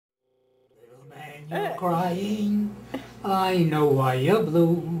you're crying, I know why you're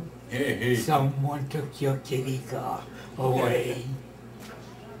blue. Someone took your kitty car away.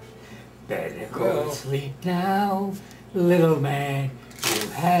 Better go to sleep now, little man.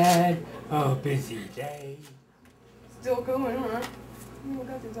 You've had a busy day. Still going, huh? Oh my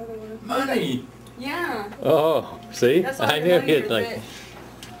God, there's other one. Money! Yeah. Oh, see? That's all I your knew money you'd or like. bit.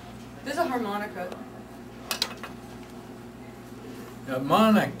 There's a harmonica.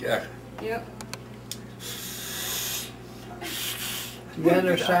 Monica. Yep. The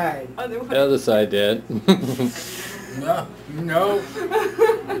other side. Other one. The other side, Dad. No, no.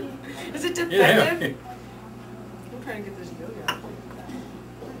 Is it defective? Yeah. I'm trying to get this yoga.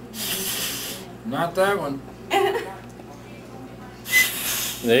 Not that one.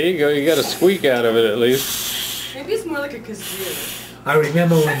 There you go. You got a squeak out of it at least. Maybe it's more like a kazoo. I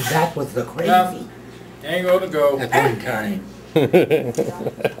remember when that was the crazy Ain't gonna go. at one time.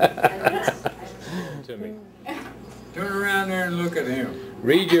 To me. Turn around there and look at him.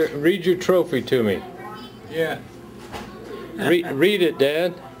 Read your trophy to me. Yeah, Read it,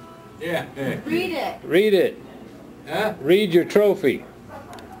 Dad. yeah. Read it. Read it. Huh? Read your trophy.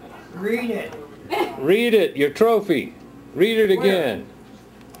 Read it. Read it. Your trophy. Read it again.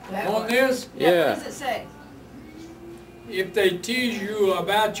 On this, What Yeah. does it say? if they tease you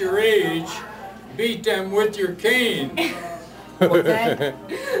about your age, beat them with your cane. What's that?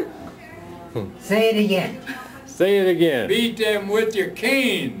 Say it again. Say it again. Beat them with your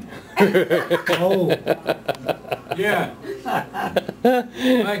cane. Oh, Yeah.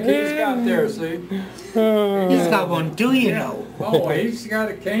 Like he's got there, see? he's got one too, you know. Oh, he's got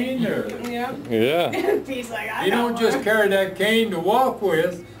a cane there. Yeah. Yeah. He's like, I He got don't just one. carry that cane to walk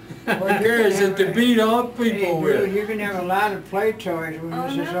with, he carries it to beat up people with. You can have a lot of play toys when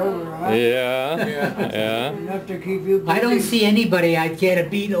this is over, right? Yeah. Yeah. Yeah. Enough to keep you busy. I don't see anybody I'd care to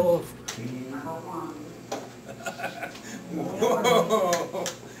beat off. Whoa.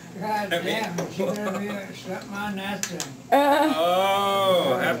 God damn, it's gonna be something on that thing.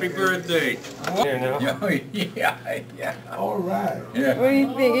 Oh, happy birthday. Here now. Oh, yeah, yeah. All right. Yeah. What do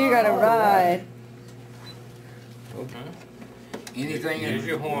you think? You got to ride. Anything Here's in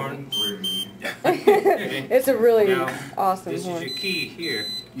your horn. It's a really Now, awesome This is horn. your key here.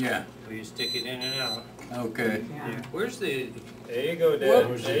 Yeah, Where you stick it in and out. okay. Where's the... There you go,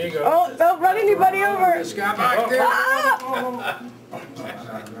 Dad. There you go. Oh, don't run anybody over. This guy back there. Ah!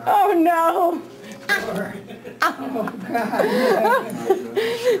 Oh no.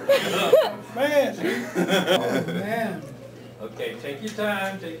 Man. Okay, take your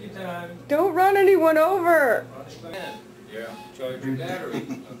time, take your time. Don't run anyone over. Yeah. Charge your battery,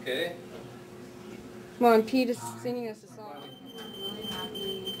 okay? Come on, Pete is singing us a song.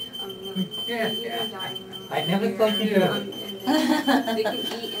 Yeah, yeah. I never thought you'd do it.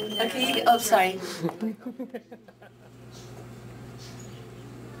 Okay, oh, sorry.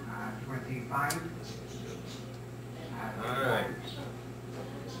 25. Alright.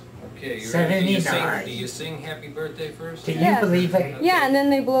 Okay, you ready? Do you 79. do you sing happy birthday first? Can Yeah. you believe it? Yeah, and then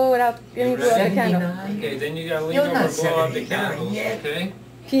they blow it out. Then you blow out the candle. 79? Okay, then you gotta lean You're over not and blow out the 79 candles, yet. okay?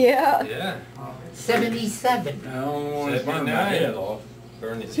 Yeah. Yeah. 77. I don't want to burn my head off.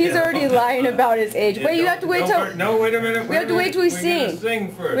 Burn his He's head already off. lying about his age. Wait, you have to wait till. No, wait a minute. We have to wait till we We're sing. gonna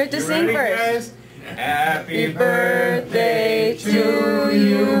sing first. We have to You sing ready, first. guys? Happy birthday to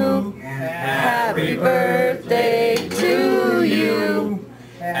you. Happy birthday to you.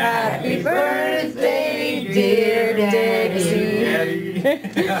 Happy birthday, dear Daddy.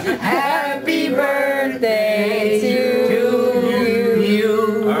 Happy birthday to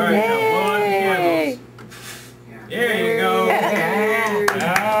you. All right, now blow out the Yay. candles. There you go.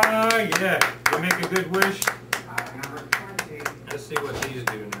 Ah, yeah. You make a good wish. Let's see what these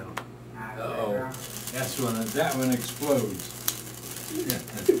do now. Uh-oh. That one explodes.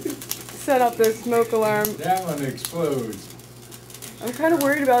 Set up the smoke alarm. That one explodes. I'm kind of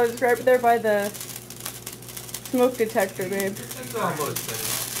worried about it. It's right there by the smoke detector, babe. It's almost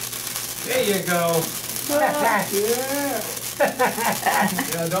finished. There you go.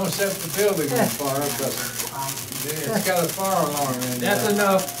 Yeah, don't set the building on fire, but it's got a fire alarm in there. That's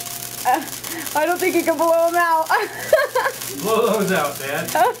enough. I don't think you can blow them out. Blow those out, Dad.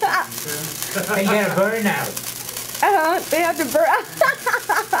 They gotta burn out. They have to burn.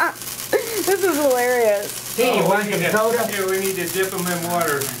 This is hilarious. Hey, you want some soda? Here, we need to dip them in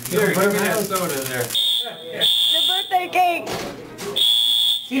water. Here, give me that soda there. The birthday cake.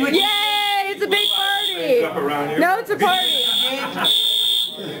 See what Yay! It's a big party. Up around here. No, it's a party.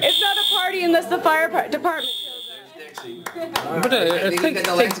 It's not a party unless the fire department shows But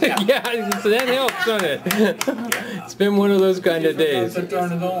yeah, that helps, doesn't it? It's been one of those kind of days.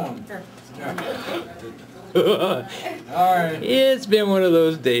 Turn it on. All right. It's been one of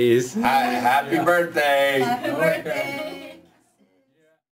those days. Happy birthday. Happy birthday.